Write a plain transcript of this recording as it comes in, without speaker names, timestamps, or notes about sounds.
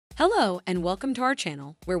Hello and welcome to our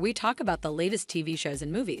channel where we talk about the latest TV shows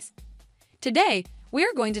and movies. Today, we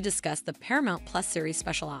are going to discuss the Paramount Plus series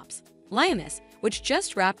Special Ops, Lioness, which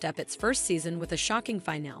just wrapped up its first season with a shocking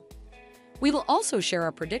finale. We will also share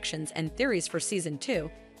our predictions and theories for Season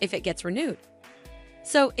 2 if it gets renewed.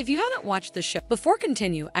 So, if you haven't watched the show, before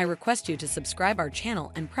continue, I request you to subscribe our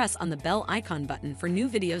channel and press on the bell icon button for new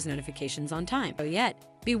videos notifications on time. But yet,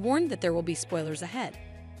 be warned that there will be spoilers ahead.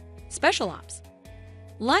 Special Ops.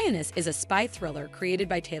 Lioness is a spy thriller created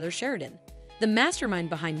by Taylor Sheridan, the mastermind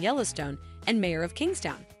behind Yellowstone and mayor of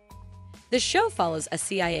Kingstown. The show follows a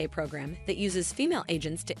CIA program that uses female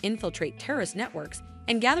agents to infiltrate terrorist networks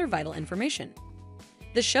and gather vital information.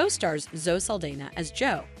 The show stars Zoe Saldana as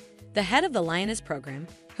Jo, the head of the Lioness program,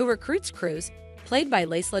 who recruits Cruz, played by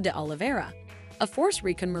Laisla de Oliveira, a Force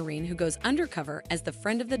Recon Marine who goes undercover as the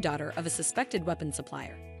friend of the daughter of a suspected weapons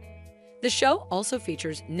supplier. The show also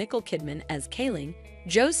features Nicole Kidman as Kayling,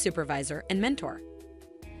 Jo's supervisor and mentor.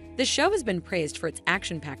 The show has been praised for its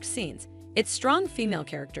action-packed scenes, its strong female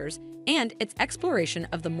characters, and its exploration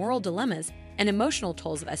of the moral dilemmas and emotional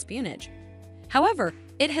tolls of espionage. However,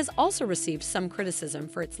 it has also received some criticism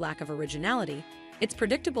for its lack of originality, its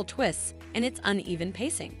predictable twists, and its uneven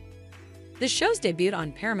pacing. The show's debut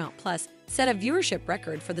on Paramount Plus set a viewership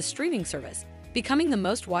record for the streaming service, becoming the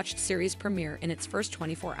most-watched series premiere in its first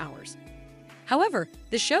 24 hours. However,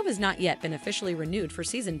 the show has not yet been officially renewed for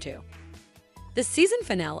Season 2. The season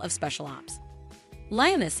finale of Special Ops,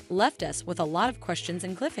 Lioness, left us with a lot of questions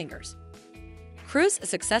and cliffhangers. Cruz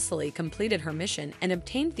successfully completed her mission and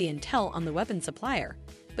obtained the intel on the weapon supplier,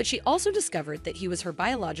 but she also discovered that he was her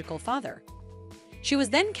biological father. She was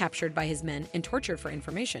then captured by his men and tortured for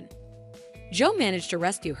information. Jo managed to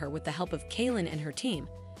rescue her with the help of Kaylin and her team,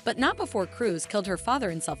 but not before Cruz killed her father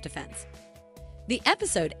in self-defense. The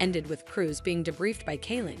episode ended with Cruz being debriefed by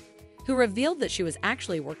Kaylin, who revealed that she was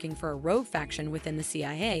actually working for a rogue faction within the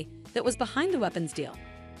CIA that was behind the weapons deal.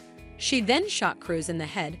 She then shot Cruz in the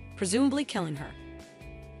head, presumably killing her.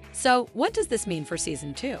 So, what does this mean for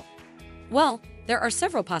Season 2? Well, there are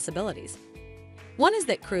several possibilities. One is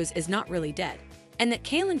that Cruz is not really dead, and that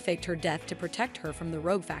Kaylin faked her death to protect her from the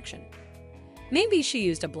rogue faction. Maybe she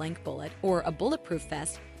used a blank bullet or a bulletproof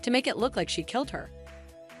vest to make it look like she killed her.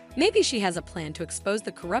 Maybe she has a plan to expose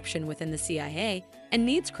the corruption within the CIA and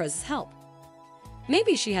needs Cruz's help.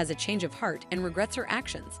 Maybe she has a change of heart and regrets her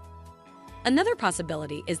actions. Another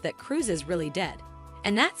possibility is that Cruz is really dead,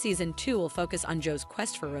 and that Season 2 will focus on Jo's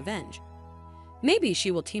quest for revenge. Maybe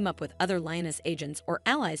she will team up with other Lioness agents or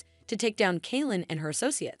allies to take down Kaylin and her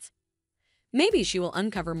associates. Maybe she will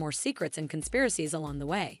uncover more secrets and conspiracies along the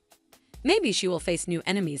way. Maybe she will face new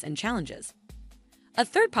enemies and challenges. A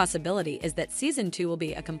third possibility is that Season 2 will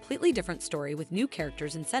be a completely different story with new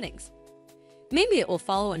characters and settings. Maybe it will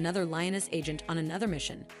follow another Lioness agent on another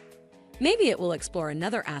mission. Maybe it will explore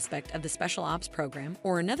another aspect of the Special Ops program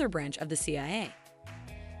or another branch of the CIA.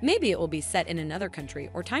 Maybe it will be set in another country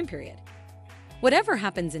or time period. Whatever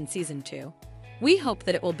happens in Season 2, we hope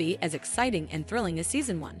that it will be as exciting and thrilling as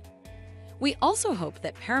Season 1. We also hope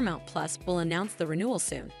that Paramount Plus will announce the renewal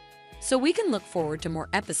soon, so we can look forward to more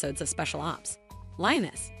episodes of Special Ops,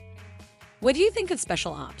 Lioness. What do you think of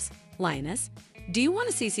Special Ops, Lioness? Do you want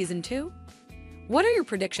to see Season 2? What are your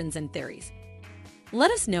predictions and theories?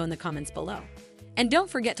 Let us know in the comments below. And don't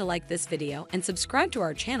forget to like this video and subscribe to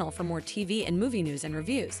our channel for more TV and movie news and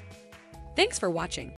reviews. Thanks for watching.